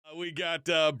We got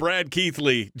Brad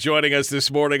Keithley joining us this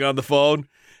morning on the phone.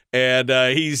 And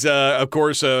he's, of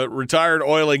course, a retired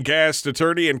oil and gas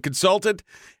attorney and consultant,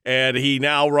 and he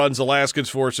now runs Alaskans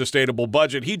for a Sustainable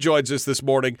Budget. He joins us this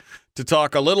morning to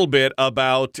talk a little bit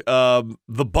about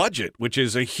the budget, which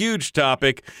is a huge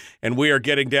topic, and we are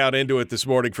getting down into it this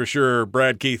morning for sure.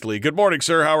 Brad Keithley. Good morning,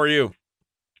 sir. How are you?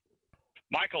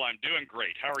 Michael, I'm doing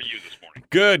great. How are you this morning?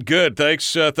 Good.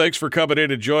 Thanks for coming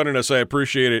in and joining us. I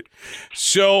appreciate it.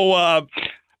 So,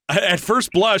 at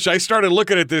first blush, I started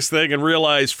looking at this thing and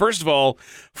realized, first of all,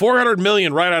 $400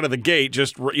 million right out of the gate,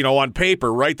 just, on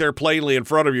paper, right there plainly in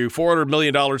front of you, $400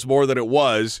 million more than it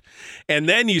was. And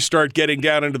then you start getting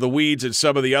down into the weeds and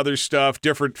some of the other stuff,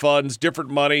 different funds, different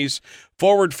monies,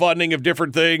 forward funding of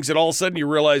different things, and all of a sudden you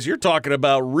realize you're talking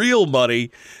about real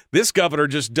money. This governor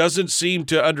just doesn't seem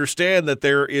to understand that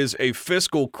there is a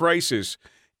fiscal crisis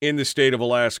in the state of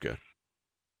Alaska.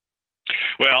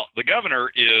 Well, the governor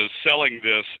is selling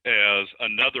this as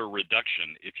another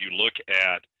reduction. If you look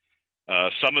at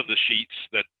some of the sheets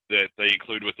that they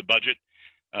include with the budget,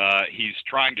 he's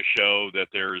trying to show that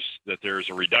there's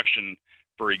a reduction,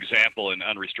 for example, in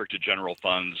unrestricted general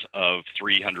funds of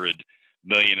 $300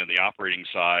 million in the operating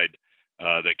side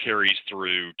that carries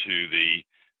through to the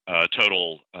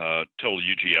total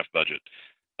UGF budget.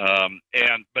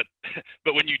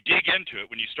 But when you dig into it,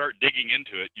 when you start digging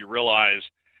into it, you realize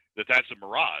that that's a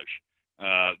mirage,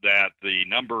 that the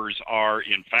numbers are,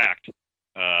 in fact,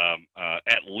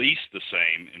 at least the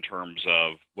same in terms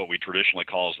of what we traditionally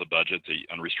call as the budget, the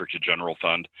unrestricted general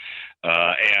fund,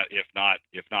 and if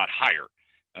not higher.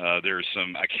 There's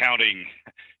some accounting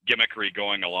gimmickry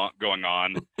going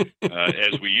on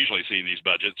as we usually see in these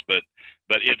budgets, but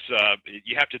it's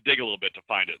you have to dig a little bit to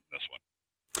find it in this one.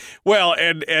 Well,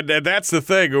 and that's the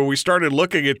thing. When we started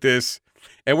looking at this,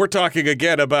 and we're talking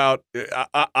again about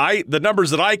the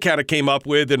numbers that I kind of came up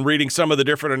with and reading some of the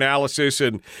different analysis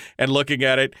and looking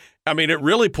at it. I mean, it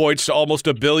really points to almost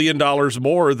 $1 billion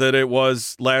more than it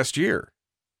was last year.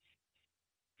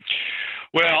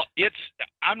 Well,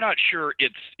 I'm not sure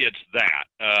it's that.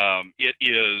 It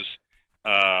is.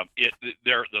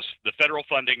 The federal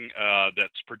funding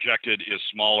that's projected is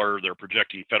smaller. They're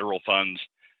projecting federal funds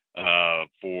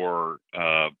for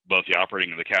both the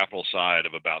operating and the capital side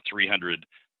of about $300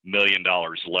 million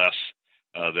less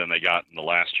than they got in the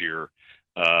last year.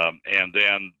 And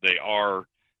then they are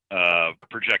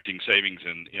projecting savings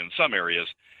in some areas.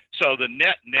 So the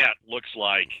net looks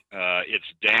like it's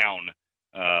down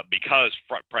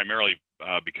primarily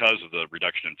because of the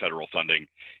reduction in federal funding.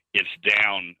 It's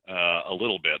down a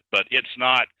little bit, but it's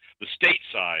not. The state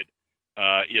side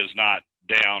is not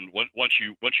down. Once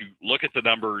you look at the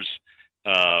numbers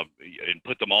and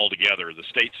put them all together, the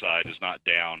state side is not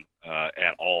down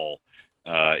at all.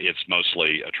 It's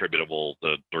mostly attributable.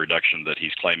 The reduction that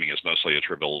he's claiming is mostly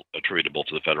attributable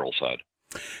to the federal side.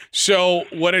 So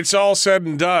when it's all said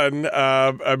and done,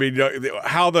 I mean,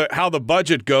 how the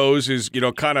budget goes is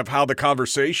kind of how the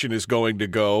conversation is going to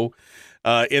go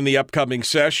in the upcoming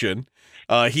session.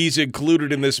 He's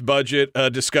included in this budget a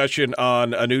discussion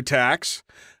on a new tax.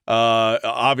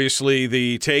 Obviously,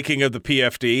 the taking of the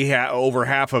PFD, over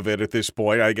half of it at this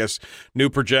point, I guess new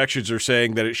projections are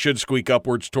saying that it should squeak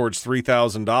upwards towards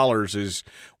 $3,000 is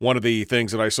one of the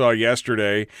things that I saw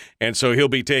yesterday. And so he'll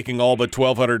be taking all but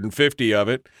 $1,250 of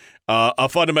it. A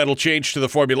fundamental change to the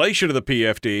formulation of the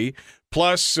PFD,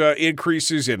 plus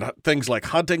increases in things like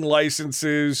hunting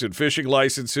licenses and fishing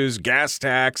licenses, gas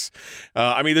tax.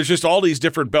 I mean, there's just all these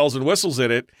different bells and whistles in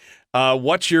it.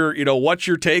 What's your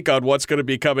take on what's going to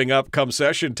be coming up come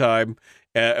session time?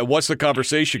 What's the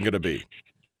conversation going to be?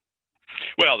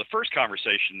 Well, the first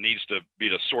conversation needs to be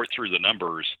to sort through the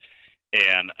numbers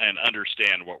and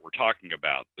understand what we're talking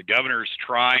about. The governor's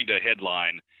trying to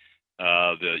headline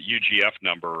the UGF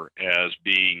number as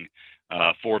being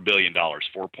 $4 billion,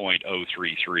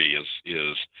 4.033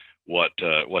 is what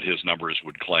his numbers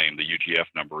would claim the UGF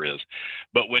number is.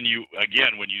 But when you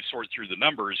sort through the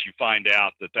numbers, you find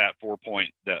out that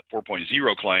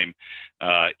 4.0 claim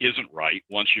isn't right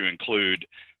once you include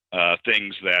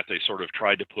things that they sort of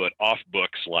tried to put off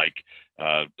books, like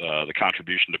the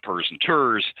contribution to PERS and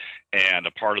TERS, and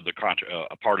a part of the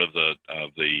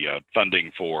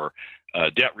funding for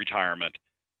debt retirement,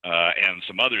 and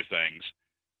some other things,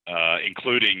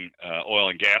 including oil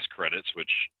and gas credits, which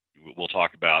we'll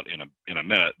talk about in a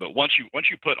minute. But once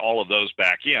you put all of those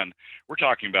back in, we're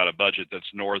talking about a budget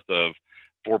that's north of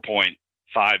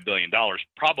 $4.5 billion,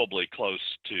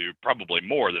 probably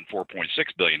more than $4.6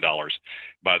 billion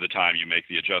by the time you make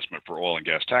the adjustment for oil and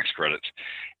gas tax credits.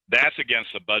 That's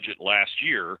against a budget last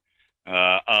year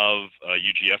of a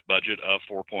UGF budget of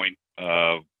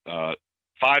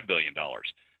 $5 billion.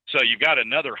 So you've got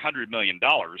another $100 million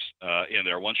in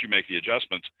there once you make the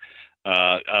adjustments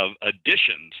of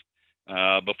additions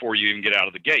before you even get out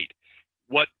of the gate.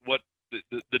 What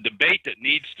the debate that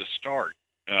needs to start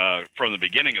from the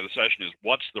beginning of the session is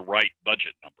what's the right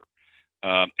budget number.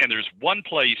 And there's one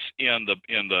place in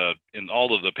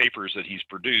all of the papers that he's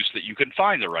produced that you can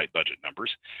find the right budget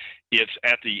numbers. It's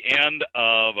at the end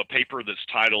of a paper that's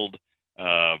titled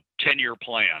 10-Year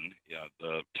Plan.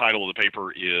 The title of the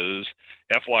paper is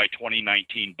FY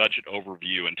 2019 Budget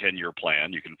Overview and 10-Year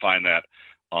Plan. You can find that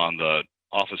on the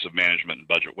Office of Management and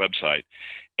Budget website.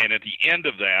 And at the end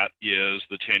of that is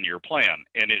the 10-year plan.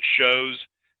 And it shows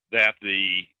that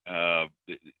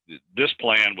this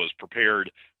plan was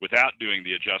prepared without doing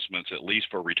the adjustments, at least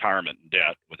for retirement and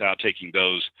debt, without taking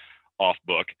those off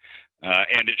book.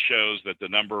 And it shows that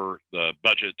the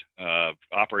budget,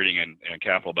 operating and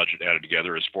capital budget added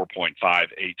together is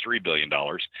 $4.583 billion.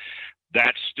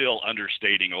 That's still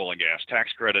understating oil and gas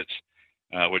tax credits,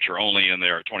 which are only in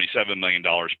there at $27 million,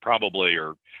 probably,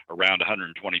 or around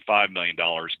 $125 million,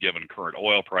 given current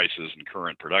oil prices and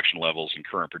current production levels and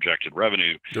current projected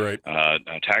revenue, right.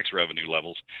 Tax revenue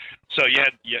levels. So you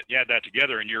add that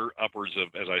together, and you're upwards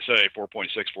of, as I say,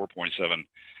 $4.7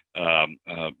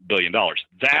 billion.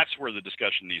 That's where the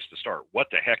discussion needs to start. What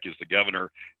the heck is the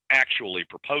governor actually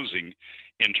proposing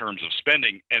in terms of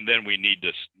spending? And then we need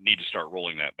to start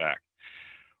rolling that back.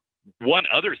 One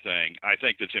other thing I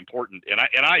think that's important, and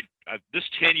I this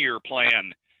 10-year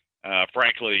plan,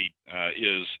 frankly,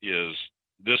 is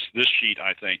this sheet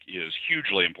I think is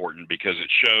hugely important because it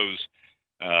shows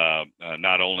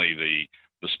not only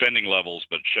the spending levels,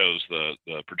 but shows the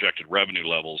projected revenue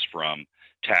levels from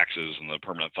taxes and the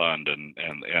permanent fund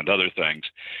and other things.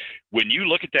 When you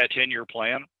look at that 10-year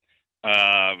plan,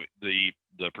 the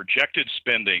projected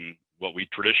spending, what we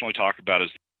traditionally talk about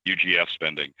is UGF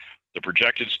spending. The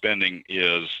projected spending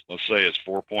is, let's say, it's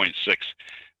 $4.6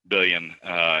 billion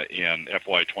in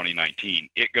FY 2019.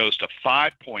 It goes to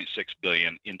 $5.6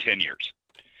 billion in 10 years.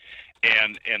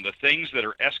 And the things that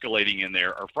are escalating in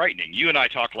there are frightening. You and I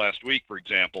talked last week, for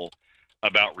example,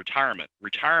 about retirement.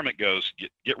 Retirement goes,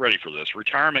 get ready for this.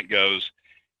 Retirement goes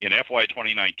in FY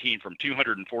 2019 from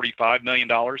 $245 million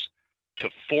to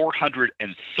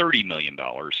 $430 million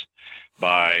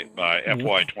by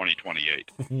FY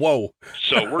 2028. Whoa!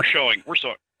 So we're showing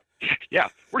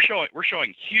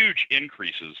huge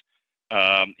increases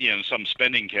in some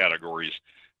spending categories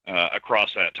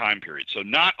across that time period. So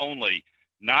not only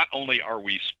are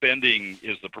we spending,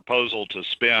 is the proposal to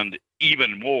spend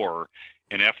even more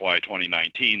in FY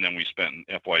 2019 than we spent in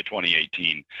FY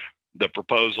 2018. The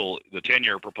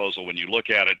 10-year proposal, when you look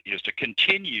at it, is to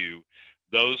continue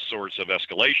those sorts of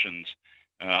escalations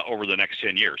over the next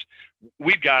 10 years.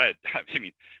 We've got it. I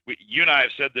mean, you and I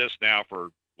have said this now for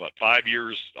 5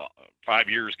 years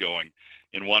going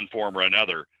in one form or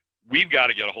another. We've got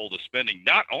to get a hold of spending,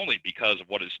 not only because of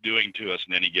what it's doing to us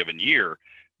in any given year,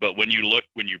 but when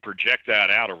you project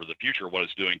that out over the future, what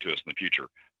it's doing to us in the future.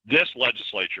 This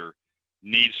legislature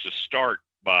needs to start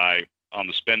by, on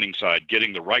the spending side,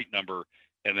 getting the right number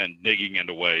and then digging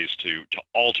into ways to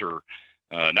alter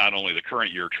not only the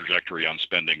current year trajectory on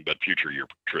spending, but future year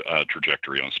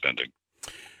trajectory on spending.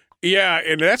 Yeah,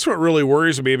 and that's what really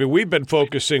worries me. I mean, we've been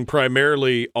focusing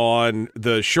primarily on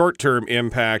the short-term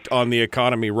impact on the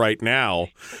economy right now,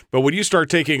 but when you start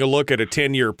taking a look at a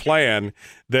 10-year plan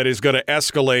that is going to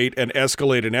escalate and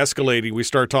escalate and escalate, we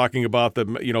start talking about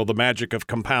the magic of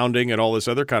compounding and all this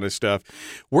other kind of stuff.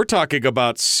 We're talking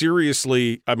about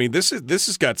seriously. I mean, this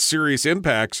has got serious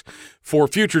impacts for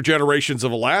future generations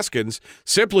of Alaskans,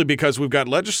 simply because we've got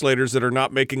legislators that are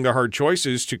not making the hard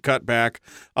choices to cut back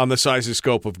on the size and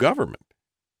scope of government.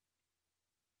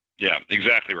 Yeah,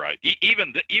 exactly right.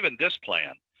 Even this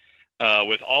plan,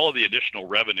 with all of the additional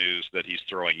revenues that he's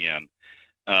throwing in,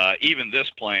 even this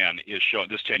plan is showing,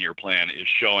 this 10-year plan is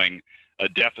showing a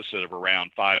deficit of around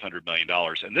 $500 million,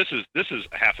 and this is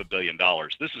 $500 million.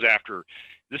 This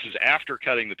is after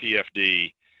cutting the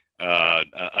PFD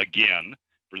again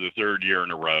for the third year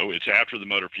in a row. It's after the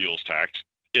motor fuels tax.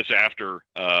 It's after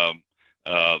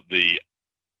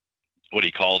what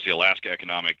he calls the Alaska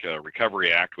Economic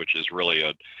Recovery Act, which is really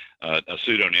a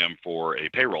pseudonym for a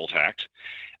payroll tax.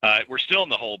 We're still in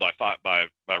the hole by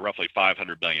roughly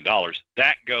 $500 million.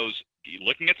 That goes,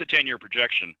 looking at the 10-year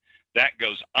projection, that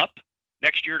goes up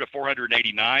next year to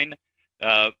 $489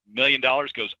 million,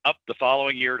 goes up the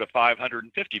following year to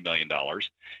 $550 million,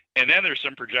 and then there's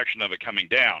some projection of it coming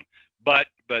down. But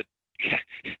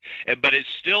it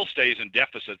still stays in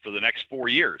deficit for the next 4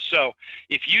 years. So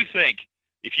if you think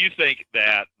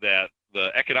that the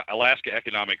Alaska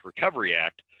Economic Recovery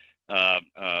Act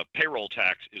payroll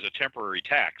tax is a temporary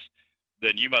tax,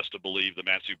 then you must have believed the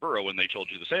Matsuburo when they told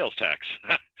you the sales tax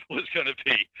was going to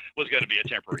be a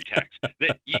temporary tax.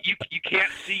 You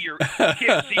can't see your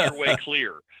way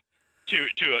clear to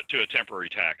a temporary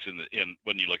tax in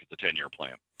when you look at the 10-year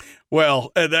plan.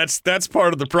 Well, that's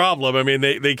part of the problem. I mean,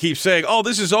 they keep saying, "Oh,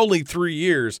 this is only 3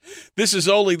 years. This is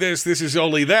only this is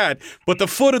only that." But the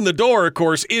foot in the door, of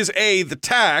course, is the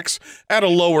tax at a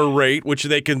lower rate, which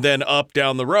they can then up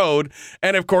down the road.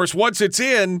 And of course, once it's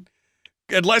in,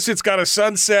 unless it's got a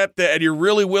sunset and you're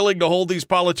really willing to hold these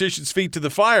politicians' feet to the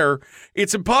fire,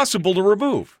 it's impossible to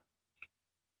remove.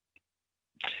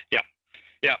 Yeah.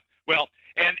 Well,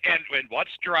 and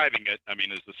what's driving it, I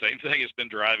mean, is the same thing has been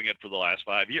driving it for the last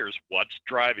 5 years. What's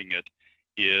driving it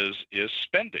is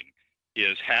spending,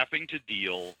 is having to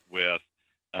deal with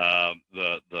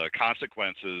the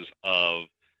consequences of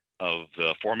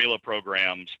the formula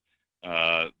programs,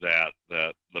 that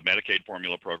the Medicaid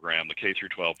formula program, the K through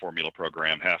 12 formula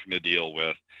program, having to deal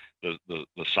with the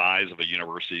size of a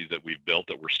university that we've built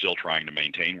that we're still trying to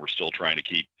maintain. We're still trying to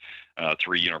keep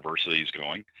 3 universities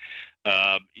going.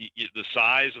 The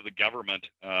size of the government,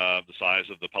 the size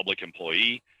of the public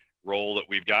employee role that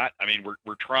we've got. I mean, we're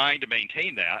trying to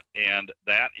maintain that, and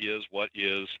that is what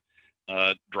is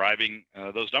driving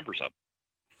those numbers up.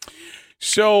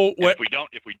 So if we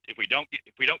don't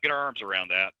get our arms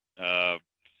around that,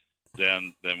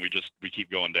 then we keep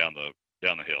going down the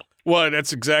hill. Well,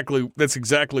 that's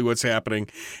exactly what's happening.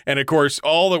 And of course,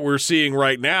 all that we're seeing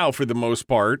right now, for the most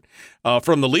part,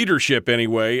 from the leadership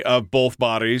anyway of both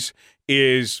bodies,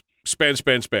 is spend.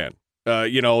 Take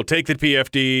the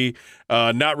PFD,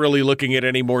 not really looking at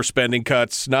any more spending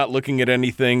cuts, not looking at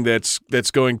anything that's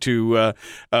going to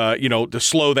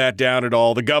slow that down at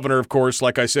all. The governor, of course,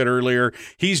 like I said earlier,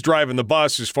 he's driving the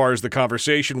bus as far as the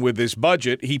conversation with this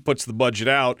budget. He puts the budget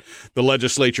out. The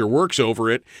legislature works over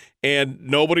it, and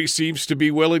nobody seems to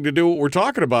be willing to do what we're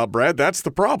talking about, Brad. That's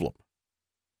the problem.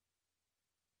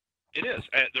 It is.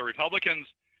 The Republicans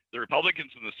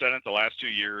in the Senate the last 2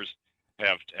 years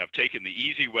have taken the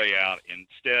easy way out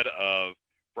instead of,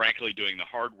 frankly, doing the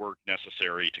hard work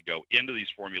necessary to go into these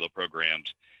formula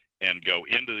programs and go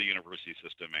into the university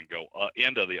system and go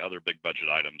into the other big budget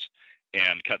items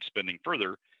and cut spending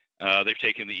further. They've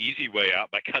taken the easy way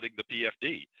out by cutting the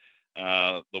PFD.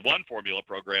 The one formula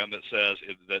program that says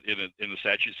that in the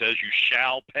statute says you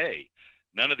shall pay.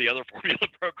 None of the other formula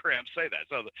programs say that.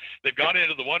 So they've gone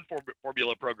into the one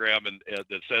formula program and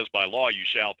that says by law you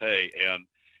shall pay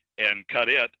and cut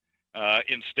it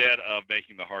instead of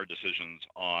making the hard decisions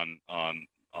on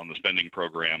the spending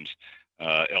programs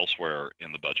elsewhere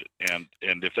in the budget. And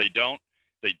if they don't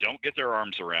get their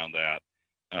arms around that,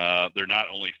 they're not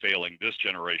only failing this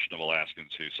generation of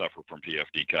Alaskans who suffer from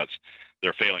PFD cuts,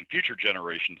 they're failing future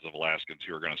generations of Alaskans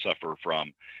who are going to suffer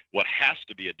from what has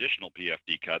to be additional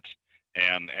PFD cuts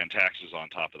and taxes on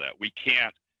top of that. We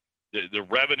can't. The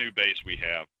revenue base we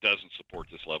have doesn't support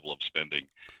this level of spending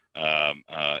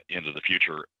into the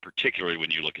future, particularly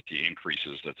when you look at the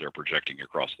increases that they're projecting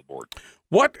across the board.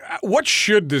 What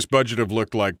should this budget have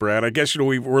looked like, Brad? I guess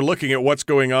we're looking at what's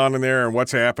going on in there and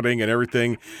what's happening and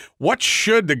everything. What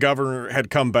should the governor had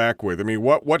come back with? I mean,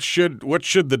 what should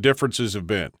the differences have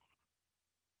been?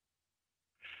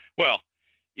 Well,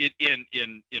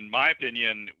 in my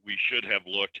opinion, we should have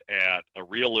looked at a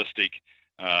realistic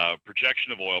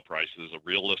projection of oil prices, a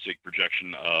realistic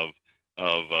projection of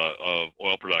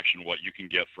oil production, what you can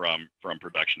get from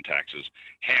production taxes.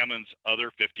 Hammond's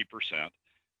other 50%,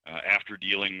 after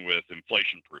dealing with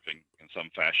inflation proofing in some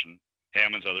fashion,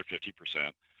 Hammond's other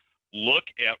 50%. Look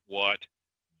at what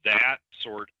that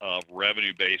sort of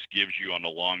revenue base gives you on a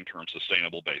long-term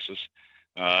sustainable basis,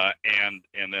 and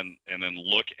then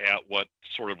look at what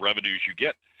sort of revenues you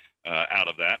get out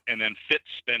of that, and then fit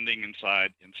spending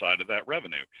inside of that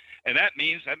revenue. And that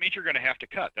means you're going to have to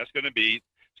cut. It's going to be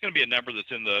a number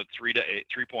that's in the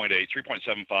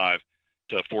 3.75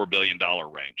 to $4 billion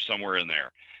range, somewhere in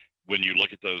there, when you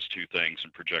look at those two things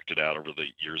and project it out over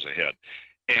the years ahead.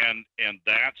 And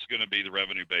that's going to be the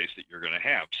revenue base that you're going to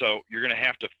have. So you're going to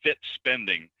have to fit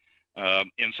spending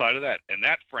inside of that. And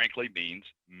that, frankly, means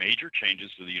major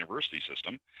changes to the university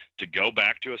system, to go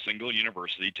back to a single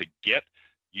university, to get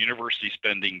university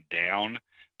spending down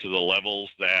to the levels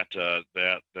that the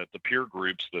peer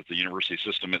groups, that the university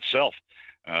system itself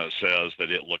says that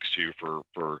it looks to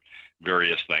for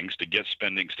various things, to get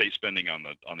state spending on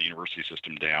the university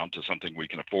system down to something we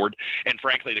can afford, and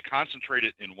frankly to concentrate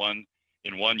it in one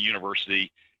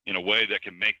university in a way that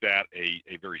can make that a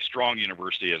very strong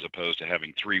university as opposed to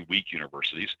having 3 weak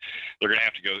universities. They're going to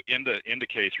have to go into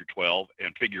K through 12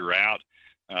 and figure out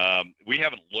We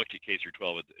haven't looked at K through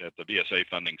 12 at the BSA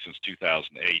funding since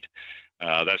 2008.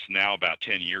 That's now about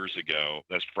 10 years ago.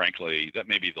 That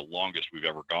may be the longest we've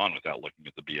ever gone without looking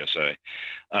at the BSA.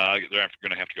 They're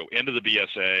going to have to go into the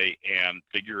BSA and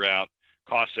figure out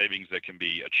cost savings that can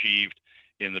be achieved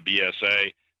in the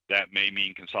BSA. That may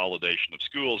mean consolidation of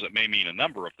schools. It may mean a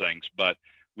number of things, but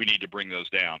we need to bring those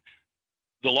down.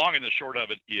 The long and the short of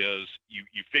it is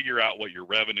you figure out what your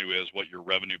revenue is, what your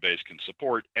revenue base can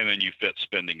support, and then you fit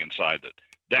spending inside it.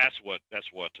 That's what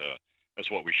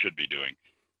we should be doing.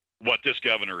 What this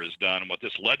governor has done and what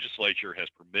this legislature has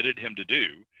permitted him to do,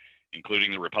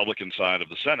 including the Republican side of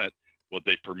the Senate, what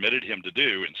they permitted him to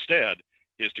do instead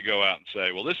is to go out and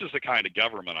say, well, this is the kind of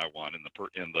government I want in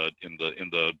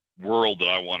the world that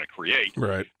I want to create,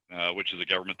 right? Which is a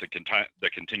government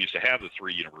that continues to have the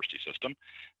 3 university system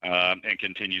and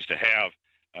continues to have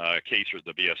K through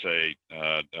the BSA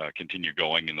continue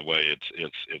going in the way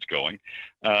it's going,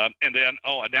 and then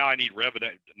now I need revenue.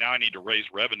 Now I need to raise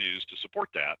revenues to support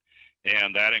that,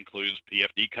 and that includes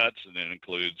PFD cuts, and it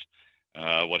includes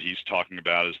what he's talking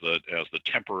about as the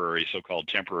temporary, so-called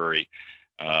temporary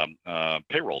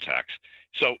payroll tax.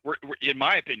 So we're in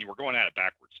my opinion, we're going at it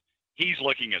backwards. He's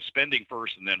looking at spending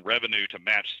first and then revenue to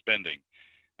match spending.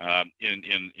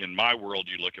 In my world,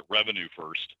 you look at revenue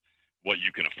first, what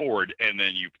you can afford, and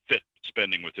then you fit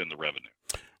spending within the revenue.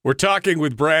 We're talking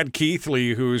with Brad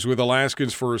Keithley, who's with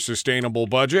Alaskans for a Sustainable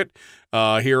Budget,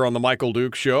 here on the Michael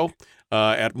Duke Show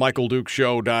at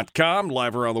michaeldukeshow.com,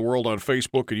 live around the world on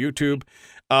Facebook and YouTube.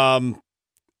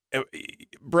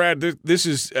 Brad, this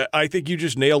is, I think you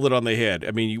just nailed it on the head.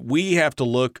 I mean, we have to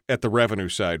look at the revenue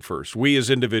side first. We as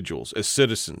individuals, as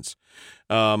citizens.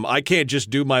 I can't just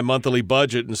do my monthly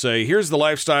budget and say, here's the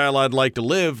lifestyle I'd like to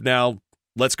live. Now,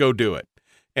 let's go do it.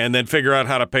 And then figure out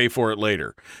how to pay for it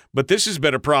later. But this has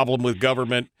been a problem with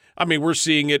government. I mean, we're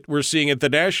seeing it at the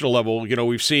national level. You know,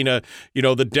 we've seen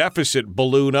the deficit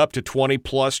balloon up to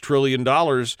 $20+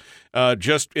 trillion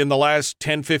just in the last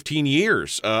 10, 15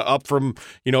 years, up from,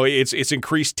 it's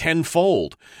increased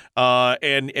tenfold.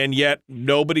 And yet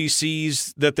nobody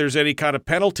sees that there's any kind of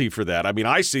penalty for that. I mean,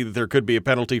 I see that there could be a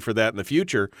penalty for that in the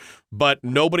future, but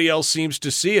nobody else seems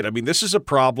to see it. I mean, this is a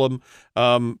problem.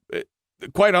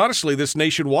 Quite honestly, this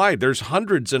nationwide, there's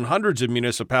hundreds and hundreds of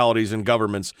municipalities and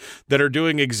governments that are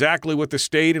doing exactly what the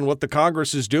state and what the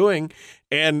Congress is doing,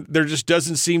 and there just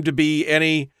doesn't seem to be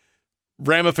any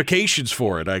ramifications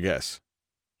for it, I guess.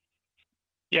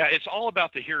 Yeah, it's all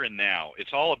about the here and now.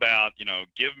 It's all about,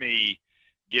 give me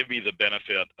the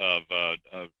benefit of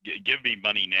give me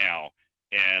money now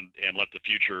and let the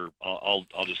future. I'll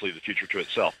just leave the future to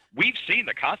itself. We've seen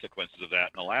the consequences of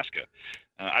that in Alaska.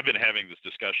 I've been having this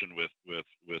discussion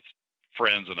with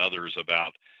friends and others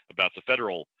about the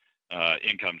federal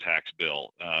income tax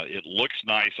bill. It looks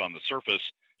nice on the surface,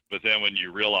 but then when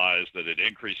you realize that it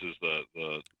increases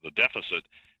the deficit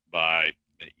by,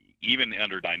 even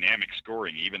under dynamic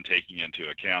scoring, even taking into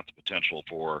account the potential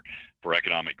for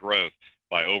economic growth,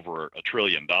 by over $1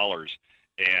 trillion,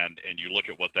 and you look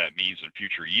at what that means in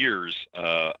future years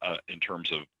in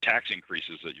terms of tax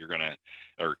increases that you're going to,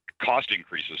 or cost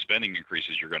increases, spending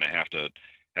increases you're going to have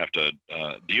to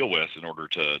deal with in order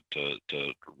to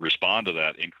respond to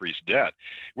that increased debt.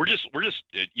 We're just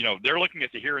they're looking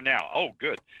at the here and now. Oh,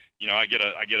 good. I get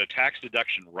a tax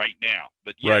deduction right now.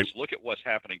 But yes, right. Look at what's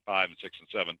happening 5 and 6 and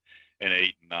 7 and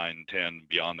 8 and 9 and 10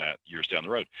 beyond that years down the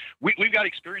road. We've got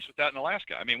experience with that in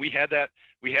Alaska. I mean, we had that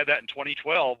in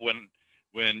 2012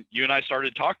 when you and I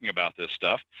started talking about this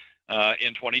stuff.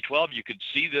 In 2012, you could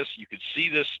see this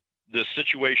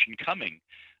situation coming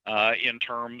in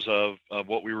terms of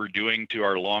what we were doing to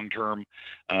our long-term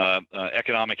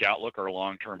economic outlook, our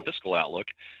long-term fiscal outlook.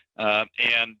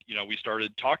 And we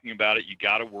started talking about it. You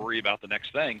got to worry about the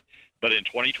next thing. But in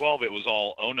 2012, it was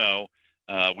all, oh no,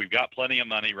 we've got plenty of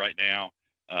money right now.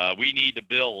 We need to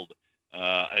build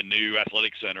a new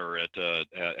athletic center at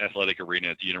athletic arena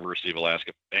at the University of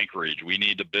Alaska Anchorage. We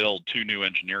need to build 2 new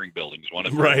engineering buildings, one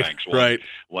at Fairbanks,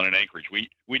 one in Anchorage. We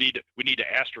need to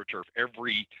astroturf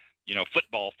every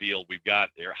football field we've got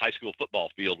there, high school football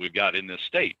field we've got in this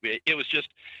state. It was just,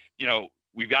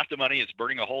 we've got the money. It's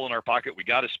burning a hole in our pocket. We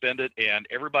got to spend it. And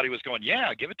everybody was going,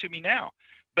 yeah, give it to me now.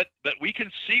 But we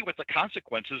can see what the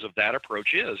consequences of that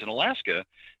approach is in Alaska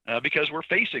because we're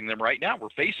facing them right now. We're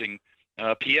facing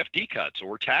PFD cuts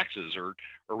or taxes or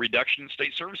reduction in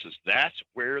state services. That's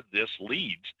where this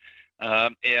leads.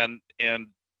 And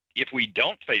if we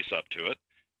don't face up to it,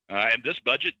 and this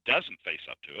budget doesn't face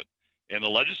up to it, and the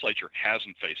legislature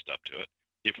hasn't faced up to it,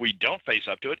 if we don't face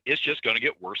up to it, it's just going to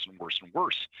get worse and worse and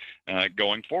worse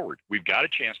going forward. We've got a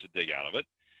chance to dig out of it.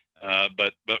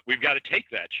 But we've got to take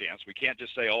that chance. We can't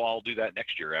just say, "Oh, I'll do that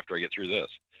next year after I get through this."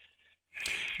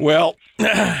 Well,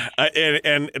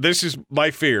 and this is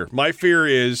my fear. My fear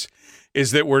is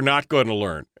that we're not going to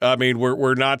learn. I mean,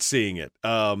 we're not seeing it.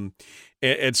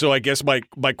 And so I guess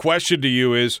my question to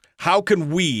you is, how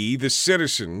can we, the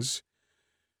citizens,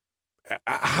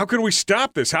 how can we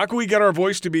stop this? How can we get our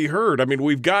voice to be heard? I mean,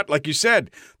 we've got, like you said,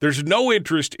 there's no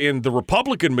interest in the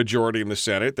Republican majority in the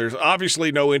Senate. There's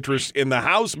obviously no interest in the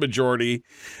House majority,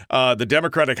 the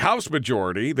Democratic House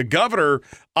majority. The governor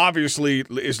obviously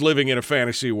is living in a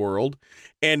fantasy world.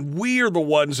 And we are the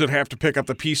ones that have to pick up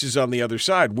the pieces on the other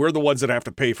side. We're the ones that have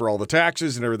to pay for all the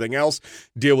taxes and everything else,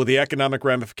 deal with the economic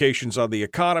ramifications on the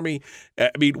economy. I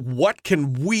mean, what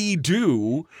can we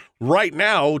do right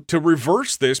now to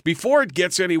reverse this before it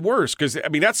gets any worse? Because, I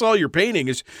mean, that's all you're painting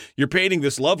is you're painting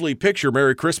this lovely picture,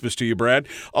 Merry Christmas to you, Brad,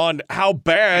 on how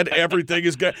bad everything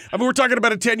is going. I mean, we're talking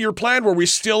about a 10-year plan where we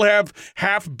still have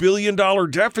 $500 million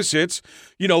deficits,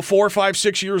 4, 5,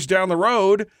 6 years down the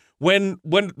road, when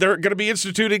they're going to be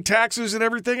instituting taxes and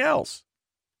everything else.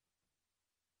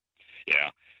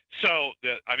 Yeah. So,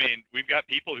 we've got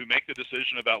people who make the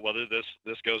decision about whether this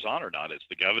goes on or not. It's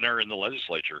the governor and the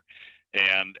legislature,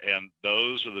 and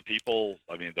those are the people.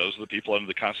 I mean, those are the people under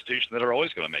the Constitution that are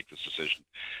always going to make this decision.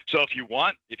 So, if we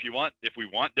want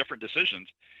different decisions,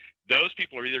 those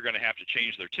people are either going to have to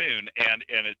change their tune,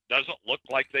 and it doesn't look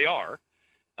like they are,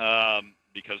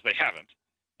 because they haven't.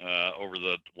 Over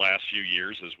the last few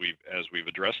years as we've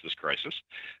addressed this crisis,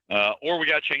 or we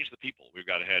got to change the people. We've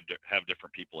got to have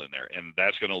different people in there, and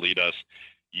that's going to lead us,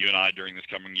 you and I, during this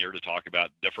coming year, to talk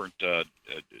about different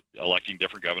electing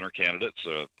different governor candidates.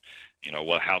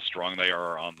 How strong they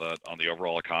are on the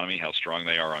overall economy, how strong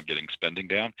they are on getting spending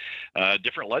down.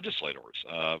 Different legislators.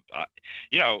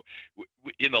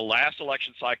 In the last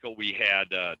election cycle, we had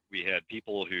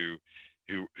people who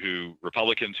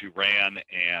Republicans who ran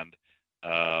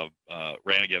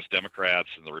against Democrats,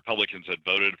 and the Republicans had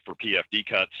voted for PFD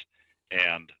cuts,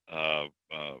 and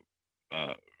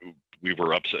we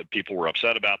were upset. People were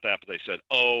upset about that, but they said,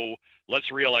 "Oh,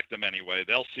 let's reelect them anyway.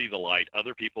 They'll see the light.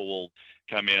 Other people will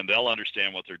come in. They'll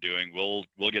understand what they're doing. We'll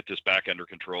get this back under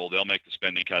control. They'll make the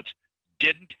spending cuts."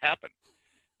 Didn't happen.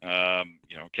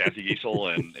 Kathy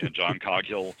Giessel and John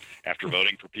Coghill, after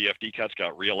voting for PFD cuts,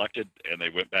 got reelected, and they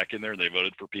went back in there and they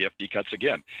voted for PFD cuts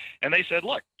again. And they said,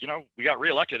 "Look, we got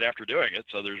reelected after doing it,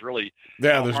 so there's really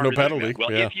there's no penalty."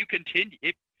 Well, if you continue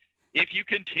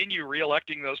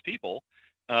reelecting those people,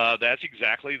 that's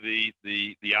exactly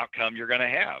the outcome you're going to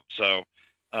have. So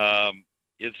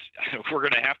we're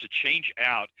going to have to change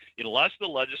out, unless the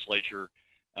legislature.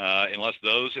 Unless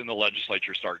those in the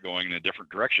legislature start going in a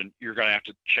different direction, you're going to have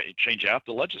to change out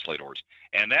the legislators.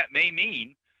 And that may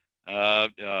mean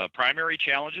primary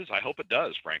challenges. I hope it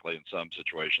does, frankly, in some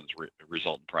situations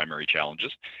result in primary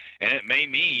challenges. And it may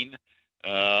mean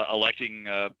electing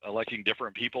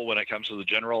different people when it comes to the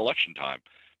general election time.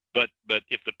 But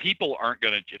if the people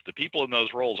in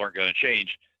those roles aren't going to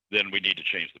change, then we need to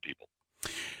change the people.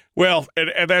 Well,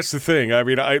 and that's the thing. I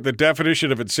mean, the definition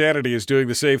of insanity is doing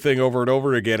the same thing over and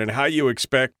over again, and how you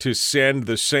expect to send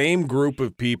the same group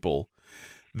of people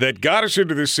that got us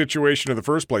into this situation in the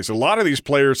first place. A lot of these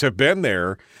players have been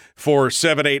there for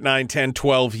 7, 8, 9, 10,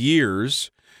 12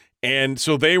 years, and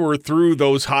so they were through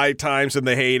those high times and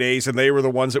the heydays, and they were the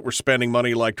ones that were spending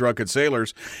money like drunken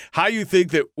sailors. How you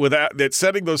think that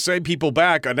sending those same people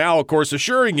back are now, of course,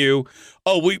 assuring you,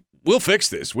 we'll fix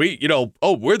this. We're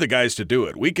the guys to do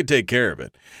it. We can take care of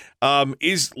it.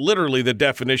 Is literally the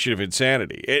definition of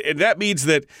insanity. And that means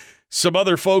that some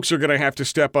other folks are going to have to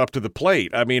step up to the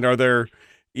plate. I mean, are there,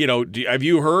 have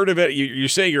you heard of it? You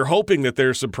say you're hoping that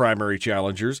there's some primary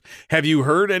challengers. Have you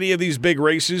heard any of these big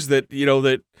races that,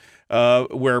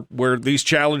 where these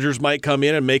challengers might come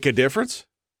in and make a difference?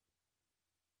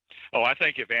 Oh, I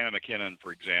think if Anna McKinnon,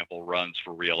 for example, runs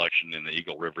for re-election in the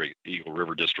Eagle River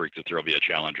district, that there'll be a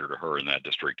challenger to her in that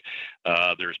district.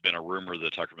 There's been a rumor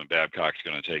that Tuckerman Babcock's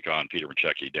going to take on Peter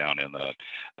Micciche down in the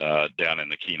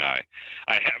Kenai.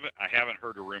 I haven't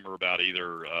heard a rumor about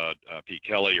either Pete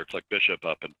Kelly or Click Bishop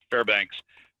up in Fairbanks.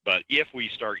 But if we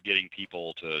start getting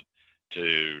people to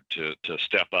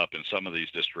step up in some of these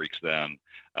districts, then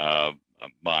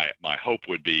my hope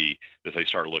would be that they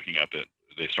start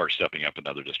stepping up in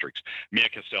other districts. Mia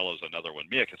Costello is another one.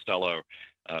 Mia Costello's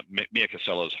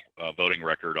voting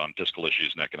record on fiscal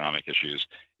issues and economic issues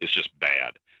is just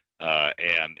bad.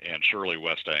 And surely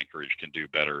West Anchorage can do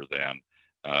better than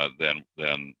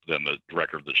the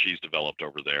record that she's developed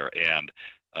over there. And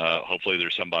hopefully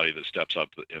there's somebody that steps up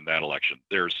in that election.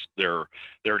 There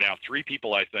are now 3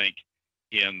 people, I think,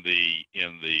 in the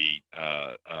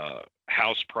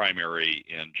House primary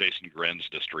in Jason Grinn's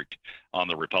district on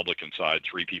the Republican side,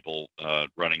 3 people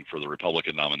running for the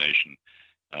Republican nomination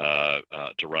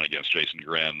to run against Jason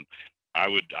Grin. I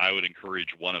would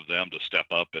encourage one of them to step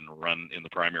up and run in the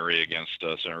primary against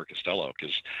Senator Costello,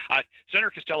 because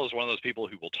Senator Costello is one of those people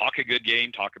who will talk a good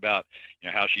game, talk about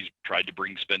how she's tried to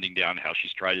bring spending down, how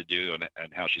she's tried to do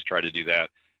and how she's tried to do that.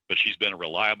 But she's been a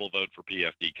reliable vote for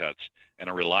PFD cuts and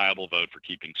a reliable vote for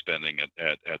keeping spending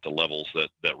at the levels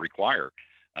that require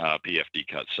PFD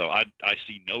cuts. So I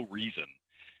see no reason,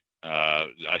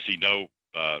 I see no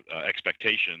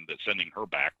expectation that sending her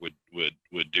back would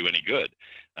do any good.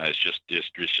 It's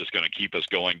just going to keep us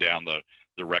going down the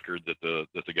record that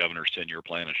the governor's 10-year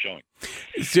plan is showing.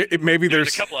 Maybe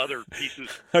there's a couple other pieces.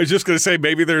 I was just going to say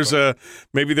maybe there's a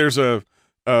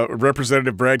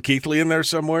Representative Brad Keithley in there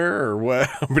somewhere, or what?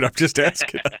 I mean, I'm just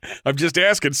asking.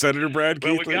 Senator Brad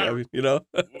Keithley.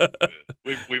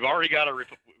 We've already got a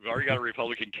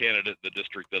Republican candidate in the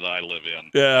district that I live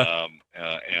in. Yeah.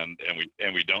 And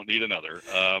we don't need another.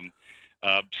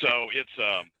 So it's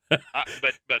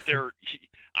but there.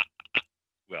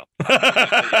 Well, if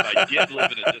I did live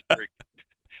in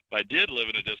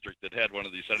a district that had one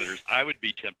of these senators, I would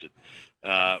be tempted,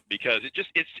 because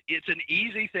it's an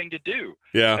easy thing to do.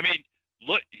 Yeah. I mean,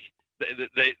 look,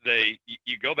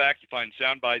 you go back, you find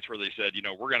sound bites where they said,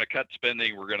 we're going to cut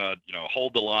spending, we're going to,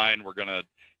 hold the line, we're going to,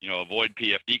 avoid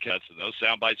PFD cuts, and those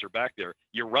sound bites are back there.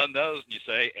 You run those and you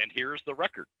say, and here's the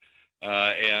record,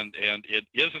 and it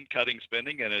isn't cutting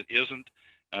spending, and it isn't,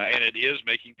 and it is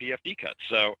making PFD cuts.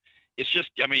 So it's just,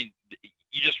 I mean,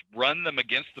 you just run them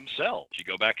against themselves. You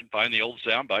go back and find the old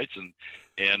sound bites and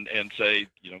say,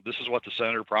 this is what the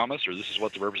senator promised, or this is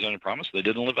what the representative promised. They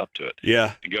didn't live up to it.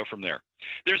 Yeah. And go from there.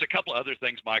 There's a couple other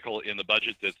things, Michael, in the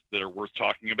budget that are worth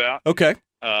talking about. Okay.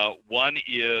 One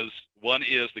is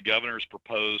the governor's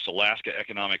proposed Alaska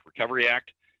Economic Recovery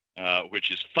Act,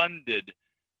 which is funded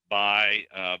by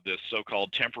this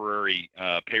so-called temporary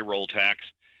payroll tax.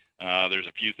 There's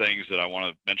a few things that I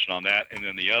want to mention on that, and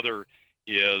then the other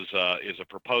is a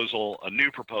proposal,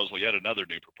 yet another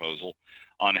new proposal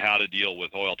on how to deal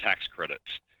with oil tax credits,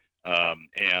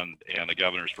 and the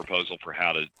governor's proposal for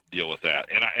how to deal with that.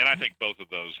 And I think both of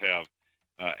those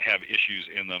have issues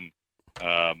in them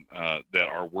that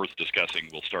are worth discussing.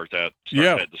 We'll start that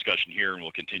discussion here, and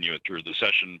we'll continue it through the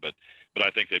session. But I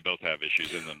think they both have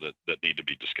issues in them that need to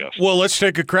be discussed. Well, let's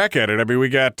take a crack at it. I mean, we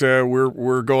got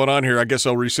we're going on here. I guess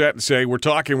I'll reset and say we're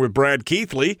talking with Brad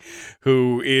Keithley,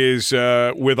 who is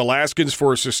with Alaskans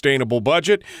for a Sustainable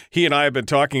Budget. He and I have been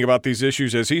talking about these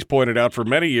issues, as he's pointed out, for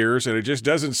many years, and it just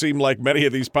doesn't seem like many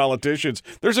of these politicians.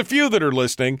 There's a few that are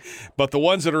listening, but the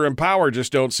ones that are in power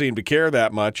just don't seem to care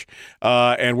that much.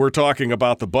 And we're talking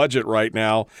about the budget right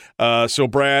now. So,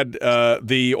 Brad,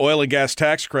 the oil and gas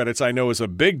tax credits, I know, is a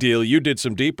big deal. You did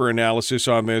some deeper analysis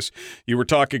on this. You were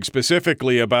talking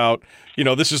specifically about,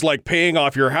 this is like paying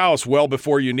off your house well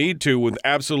before you need to, with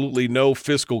absolutely no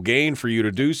fiscal gain for you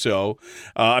to do so.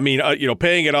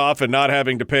 Paying it off and not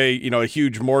having to pay, a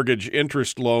huge mortgage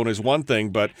interest loan is one thing,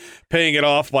 but paying it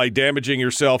off by damaging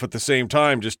yourself at the same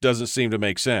time just doesn't seem to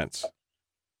make sense.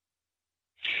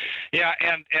 Yeah,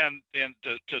 and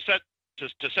to set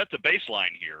the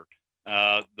baseline here,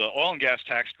 the oil and gas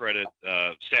tax credit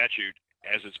statute,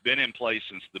 as it's been in place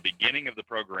since the beginning of the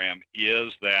program,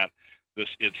 is that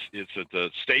it's that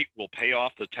the state will pay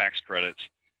off the tax credits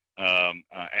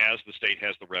as the state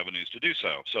has the revenues to do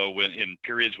so. So when in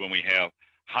periods when we have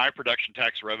high production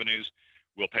tax revenues,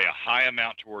 we'll pay a high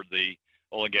amount toward the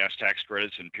oil and gas tax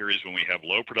credits. In periods when we have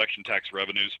low production tax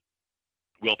revenues,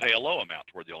 we'll pay a low amount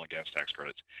toward the oil and gas tax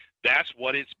credits. That's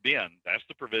what it's been. That's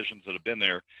the provisions that have been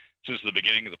there since the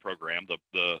beginning of the program.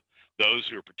 Those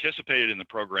who participated in the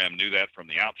program knew that from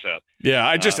the outset. Yeah,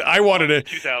 I wanted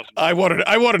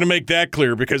to make that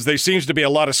clear, because there seems to be a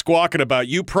lot of squawking about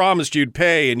you promised you'd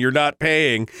pay and you're not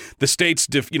paying. The state's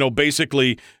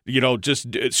basically just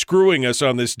screwing us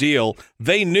on this deal.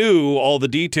 They knew all the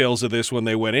details of this when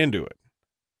they went into it.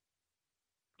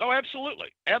 Oh, absolutely.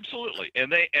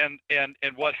 And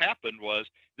what happened was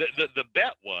their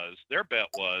bet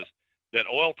was that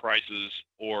oil prices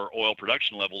or oil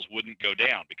production levels wouldn't go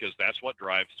down, because that's what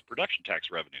drives production tax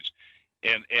revenues.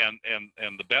 And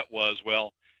the bet was,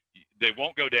 well, they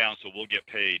won't go down, so we'll get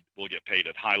paid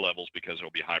at high levels because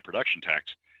there'll be high production tax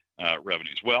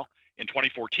revenues. Well, in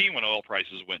 2014, when oil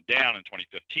prices went down, in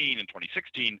 2015 and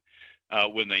 2016,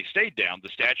 when they stayed down, the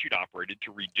statute operated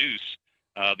to reduce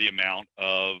the amount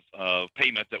of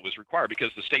payment that was required,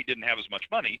 because the state didn't have as much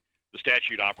money. The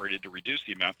statute operated to reduce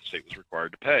the amount the state was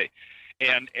required to pay,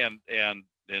 and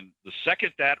the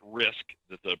second that risk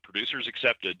that the producers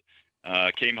accepted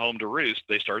came home to roost,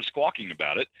 they started squawking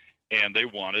about it, and they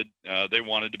wanted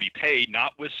to be paid,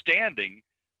 notwithstanding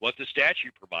what the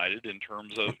statute provided in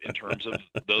terms of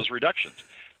those reductions,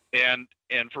 and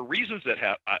for reasons that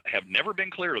have never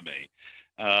been clear to me,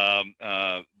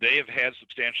 they have had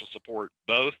substantial support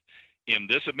both in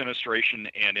this administration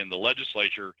and in the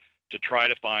legislature to try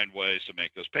to find ways to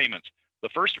make those payments. The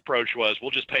first approach was,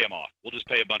 we'll just pay them off. We'll just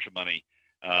pay a bunch of money.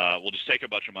 We'll just take a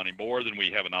bunch of money, more than we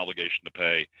have an obligation to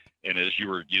pay. And as you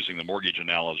were using the mortgage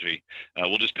analogy,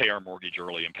 we'll just pay our mortgage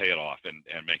early and pay it off and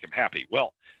make them happy.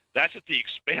 Well, that's at the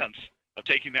expense of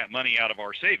taking that money out of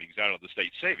our savings, out of the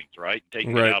state's savings, right?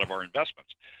 Taking it out of our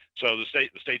investments. So the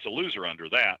state's a loser under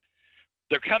that.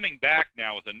 They're coming back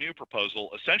now with a new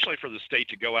proposal, essentially for the state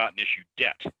to go out and issue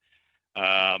debt,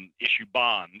 issue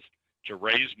bonds to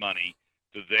raise money,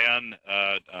 to then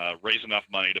raise enough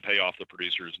money to pay off the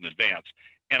producers in advance.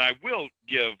 And I will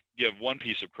give one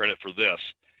piece of credit for this.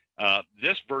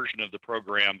 This version of the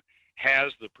program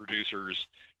has the producers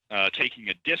taking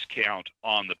a discount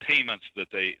on the payments on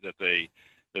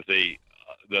the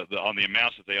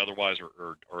amounts that they otherwise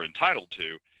are entitled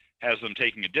to, has them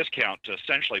taking a discount to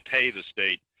essentially pay the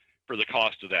state for the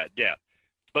cost of that debt.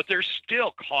 But there's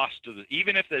still cost to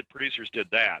even if the producers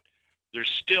did that, there's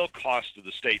still cost to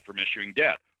the state from issuing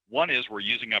debt. One is we're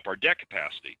using up our debt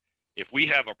capacity. If we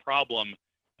have a problem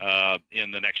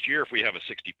in the next year, if we have a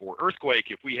 64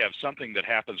 earthquake, if we have something that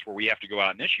happens where we have to go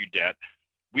out and issue debt,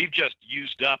 we've just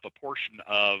used up a portion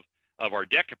of our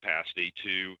debt capacity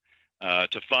to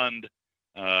fund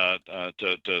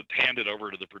to hand it over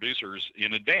to the producers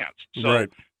in advance. So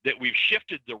that we've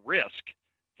shifted the risk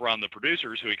from the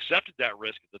producers who accepted that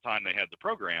risk at the time they had the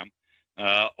program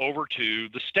over to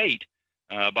the state,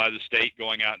 by the state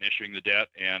going out and issuing the debt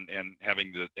and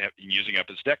using up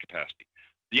its debt capacity.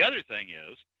 The other thing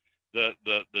is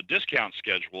the discount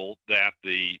schedule that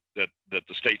the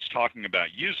state's talking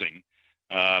about using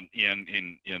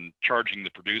in charging the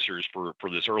producers for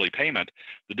this early payment.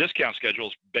 The discount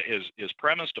schedule is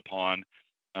premised upon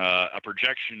a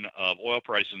projection of oil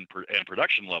prices and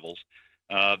production levels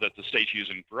that the state's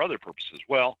using for other purposes.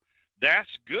 Well, that's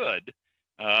good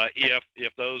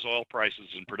if those oil prices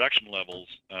and production levels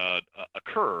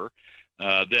occur.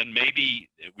 Then maybe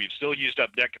we've still used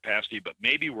up debt capacity, but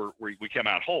maybe we come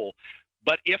out whole.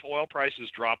 But if oil prices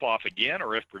drop off again,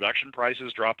 or if production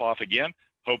prices drop off again,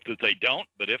 hope that they don't.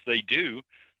 But if they do,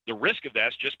 the risk of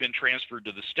that's just been transferred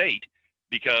to the state,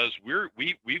 because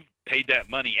we've paid that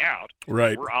money out.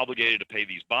 Right. We're obligated to pay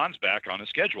these bonds back on a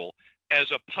schedule, as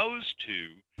opposed to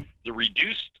the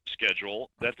reduced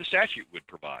schedule that the statute would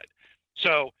provide.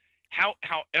 So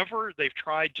however they've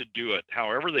tried to do it,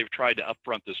 however they've tried to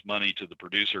upfront this money to the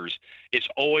producers, it's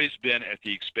always been at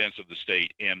the expense of the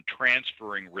state and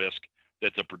transferring risk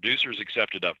that the producers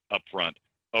accepted upfront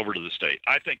over to the state.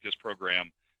 I think this program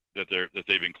that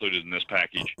they've included in this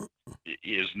package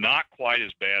is not quite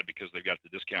as bad, because they've got the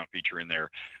discount feature in there,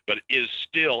 but is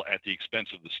still at the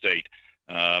expense of the state,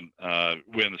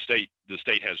 when the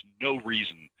state has no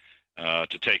reason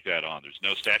to take that on. There's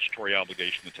no statutory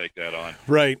obligation to take that on.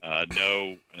 Right.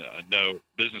 No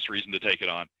business reason to take it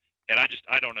on. And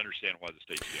I don't understand why the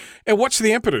state's doing it. And what's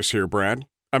the impetus here, Brad?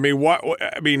 I mean,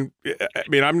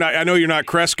 I know you're not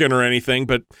Kreskin or anything,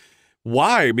 but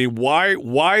why? I mean,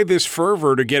 why this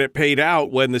fervor to get it paid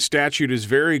out when the statute is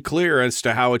very clear as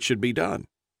to how it should be done?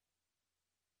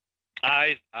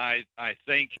 I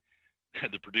think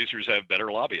the producers have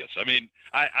better lobbyists. I mean,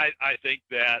 I think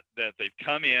that they've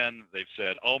come in, they've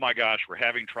said, oh my gosh, we're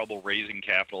having trouble raising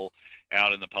capital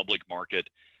out in the public market.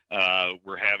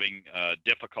 We're having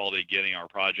difficulty getting our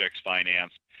projects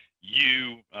financed.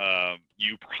 You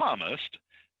promised,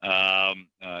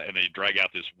 and they drag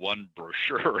out this one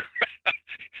brochure.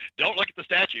 Don't look at the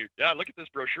statute. Look at this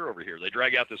brochure over here. They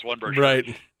drag out this one brochure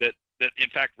that in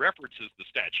fact references the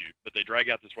statute, but they drag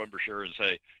out this one brochure and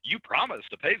say, you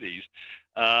promised to pay these,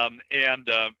 and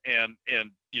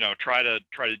try to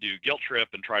do guilt trip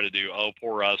and try to do, oh,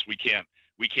 poor us, we can't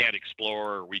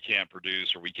explore, or we can't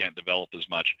produce, or we can't develop as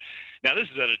much. Now, this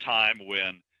is at a time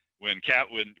when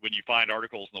you find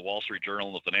articles in the Wall Street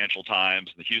Journal, the Financial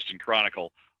Times, and the Houston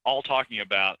Chronicle all talking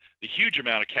about the huge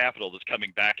amount of capital that's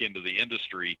coming back into the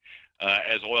industry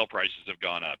as oil prices have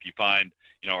gone up. You find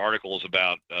articles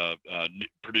about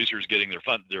producers getting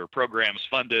their programs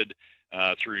funded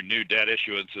through new debt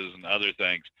issuances and other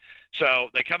things. So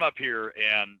they come up here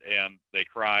and they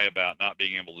cry about not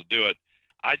being able to do it.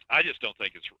 I just don't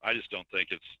think it's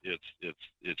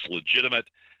legitimate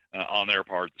on their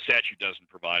part. The statute doesn't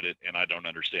provide it, and I don't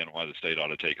understand why the state ought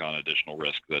to take on additional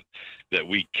risk that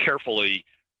we carefully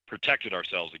protected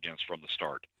ourselves against from the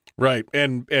start. Right,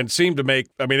 and seemed to make,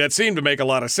 I mean, that seemed to make a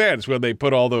lot of sense when they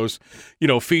put all those,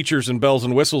 features and bells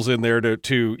and whistles in there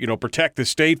to protect the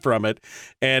state from it.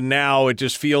 And now it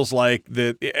just feels like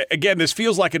this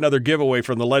feels like another giveaway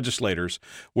from the legislators,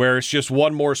 where it's just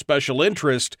one more special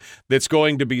interest that's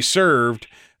going to be served.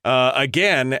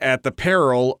 Again, at the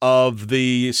peril of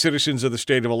the citizens of the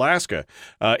state of Alaska.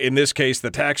 In this case, the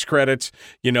tax credits.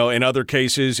 In other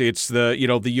cases, it's the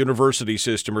university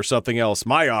system or something else.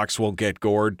 My ox won't get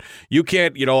gored. You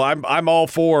can't. I'm all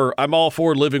for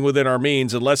living within our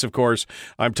means, unless of course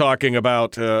I'm talking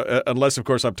about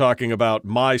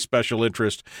my special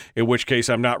interest. In which case,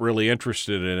 I'm not really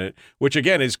interested in it. Which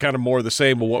again is kind of more the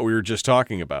same of what we were just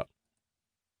talking about.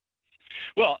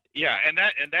 Well, yeah, and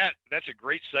that's a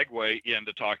great segue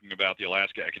into talking about the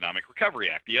Alaska Economic Recovery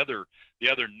Act, the other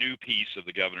new piece of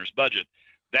the governor's budget.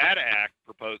 That act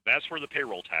that's where the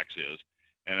payroll tax is,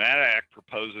 and that act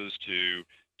proposes to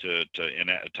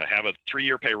have a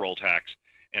 3-year payroll tax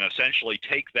and essentially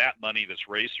take that money that's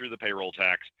raised through the payroll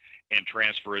tax and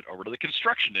transfer it over to the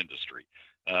construction industry.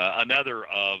 Another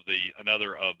of the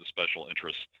special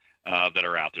interests that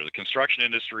are out there. The construction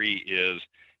industry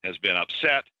has been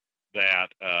upset that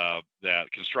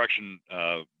construction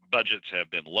budgets have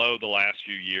been low the last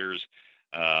few years.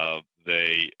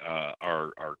 They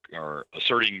are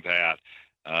asserting that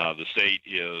the state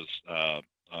is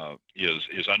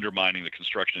undermining the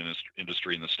construction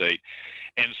industry in the state,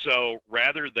 and so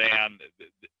rather than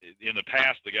in the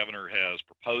past, the governor has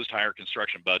proposed higher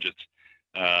construction budgets,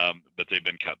 but they've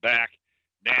been cut back.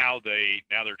 Now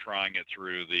they're trying it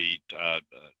through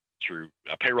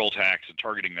a payroll tax and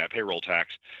targeting that payroll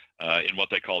tax in what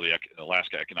they call the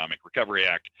Alaska Economic Recovery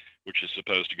Act, which is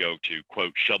supposed to go to,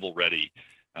 quote, shovel-ready,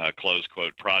 close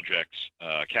quote, projects,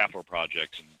 capital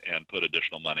projects, and put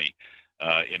additional money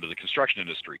into the construction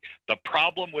industry. The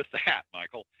problem with that,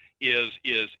 Michael, is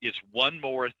it's one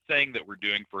more thing that we're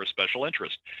doing for a special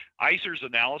interest. ICER's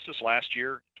analysis last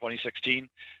year, 2016,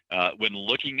 when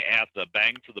looking at the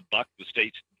bang for the buck the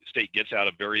state gets out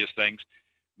of various things,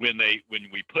 when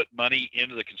we put money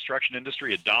into the construction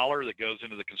industry, $1 that goes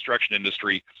into the construction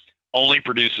industry only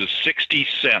produces 60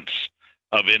 cents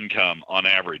of income on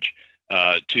average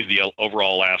to the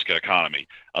overall Alaska economy.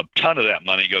 A ton of that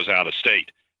money goes out of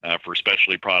state for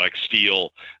specialty products,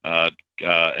 steel, and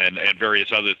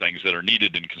various other things that are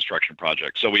needed in construction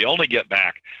projects. So we only get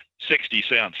back 60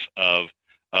 cents of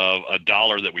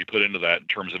 $1 that we put into that in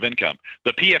terms of income.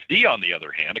 The PFD, on the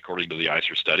other hand, according to the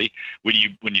ICER study, when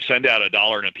you send out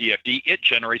 $1 in a PFD, it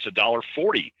generates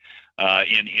 $1.40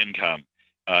 in income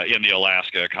in the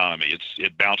Alaska economy.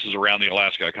 It bounces around the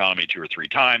Alaska economy 2 or 3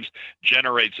 times,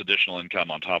 generates additional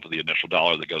income on top of the initial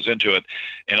 $1 that goes into it,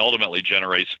 and ultimately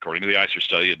generates, according to the ICER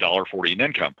study, $1.40 in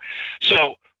income.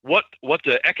 So what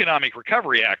the Economic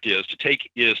Recovery Act is to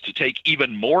take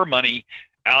even more money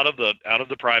out of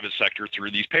the private sector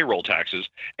through these payroll taxes,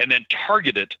 and then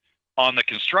target it on the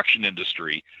construction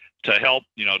industry to help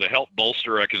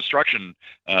bolster a construction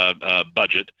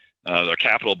budget, a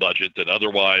capital budget that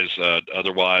otherwise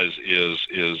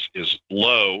is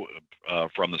low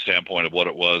from the standpoint of what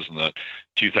it was in the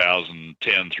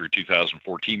 2010 through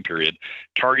 2014 period,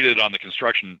 targeted on the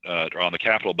construction or on the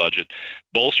capital budget,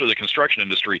 bolster the construction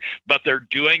industry, but they're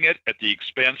doing it at the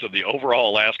expense of the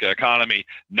overall Alaska economy.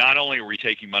 Not only are we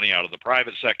taking money out of the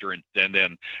private sector and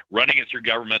then running it through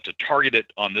government to target it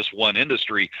on this one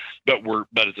industry, but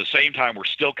at the same time we're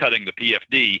still cutting the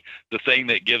PFD, the thing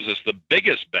that gives us the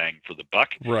biggest bang for the buck,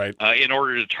 right? In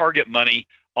order to target money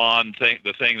on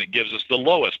the thing that gives us the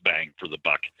lowest bang for the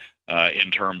buck in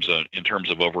terms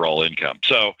of overall income.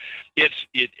 So it's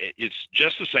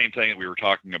just the same thing that we were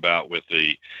talking about with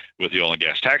the oil and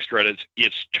gas tax credits.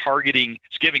 It's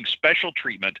giving special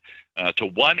treatment to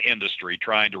one industry,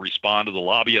 trying to respond to the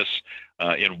lobbyists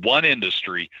in one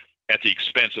industry at the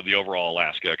expense of the overall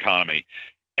Alaska economy.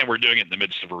 And we're doing it in the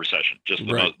midst of a recession, just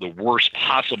the worst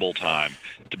possible time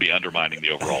to be undermining the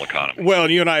overall economy. Well,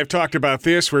 you and I have talked about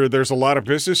this, where there's a lot of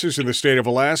businesses in the state of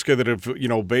Alaska that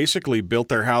have, basically built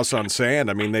their house on sand.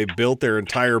 I mean, they built their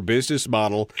entire business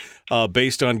model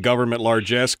based on government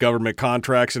largesse, government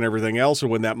contracts, and everything else. And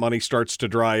when that money starts to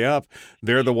dry up,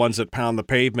 they're the ones that pound the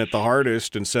pavement the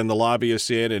hardest and send the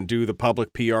lobbyists in and do the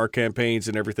public PR campaigns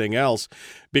and everything else,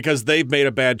 because they've made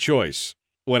a bad choice.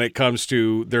 when it comes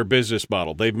to their business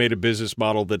model. They've made a business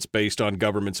model that's based on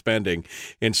government spending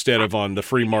instead of on the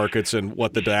free markets and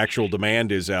what the actual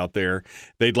demand is out there.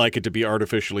 They'd like it to be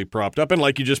artificially propped up. And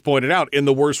like you just pointed out, in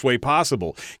the worst way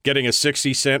possible, getting a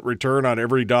 60-cent return on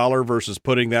every dollar versus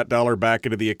putting that dollar back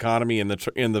into the economy in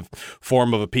the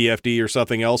form of a PFD or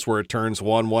something else where it turns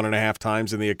 1.5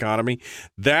 times in the economy.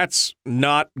 That's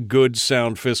not good,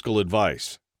 sound fiscal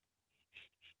advice.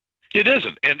 It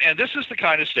isn't. And this is the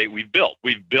kind of state we've built.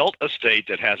 We've built a state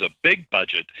that has a big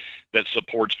budget that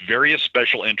supports various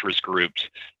special interest groups,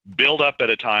 built up at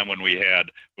a time when we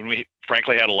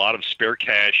frankly had a lot of spare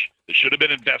cash that should have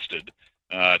been invested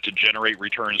to generate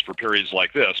returns for periods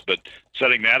like this. But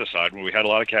setting that aside, when we had a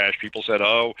lot of cash, people said,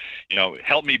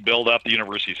 help me build up the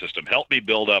university system, help me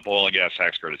build up oil and gas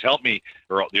tax credits, help me,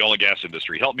 or the oil and gas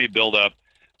industry, help me build up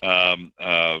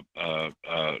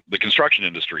the construction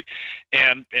industry,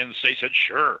 and the state said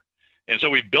sure, and so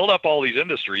we built up all these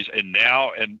industries, and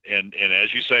now and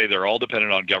as you say, they're all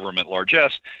dependent on government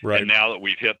largesse. Right. And now that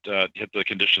we've hit the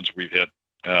conditions we've hit,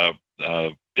 they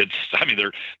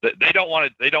don't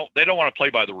want to play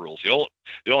by the rules. The oil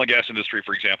and gas industry,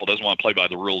 for example, doesn't want to play by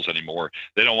the rules anymore.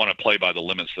 They don't want to play by the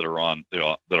limits that are on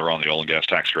the oil and gas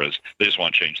tax credits. They just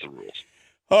want to change the rules.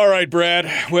 All right,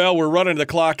 Brad. Well, we're running the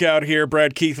clock out here.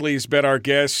 Brad Keithley's been our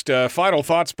guest. Final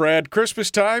thoughts, Brad. Christmas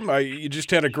time. You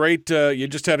just had a great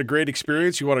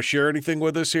experience. You want to share anything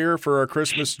with us here for our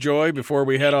Christmas joy before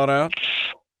we head on out?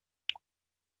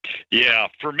 Yeah,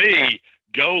 for me,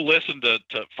 go listen to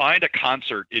find a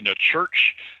concert in a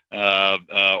church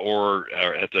or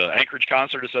at the Anchorage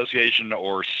Concert Association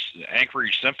or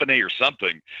Anchorage Symphony or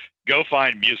something. Go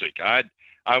find music.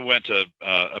 I went to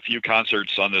a few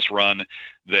concerts on this run.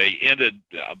 They ended,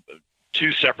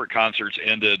 two separate concerts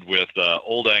ended with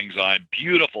Old Lang Syne,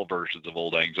 beautiful versions of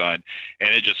Old Lang Syne, and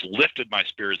it just lifted my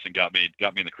spirits and got me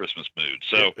in the Christmas mood.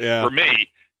 So For me,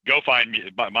 go find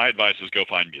my advice is go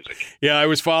find music. Yeah, I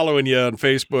was following you on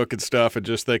Facebook and stuff and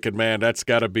just thinking, man, that's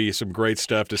got to be some great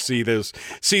stuff to see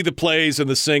the plays and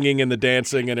the singing and the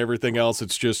dancing and everything else.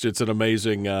 It's an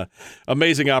amazing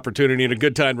opportunity and a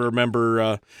good time to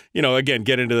remember, again,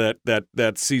 get into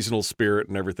that seasonal spirit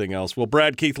and everything else. Well,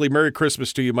 Brad Keithley, Merry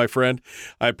Christmas to you, my friend.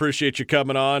 I appreciate you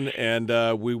coming on, and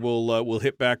we'll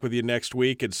hit back with you next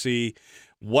week and see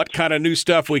what kind of new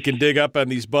stuff we can dig up on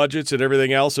these budgets and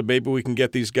everything else, and maybe we can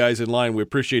get these guys in line. We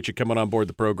appreciate you coming on board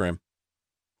the program.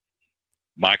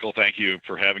 Michael, thank you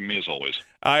for having me as always.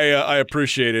 I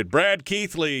appreciate it. Brad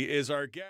Keithley is our guest.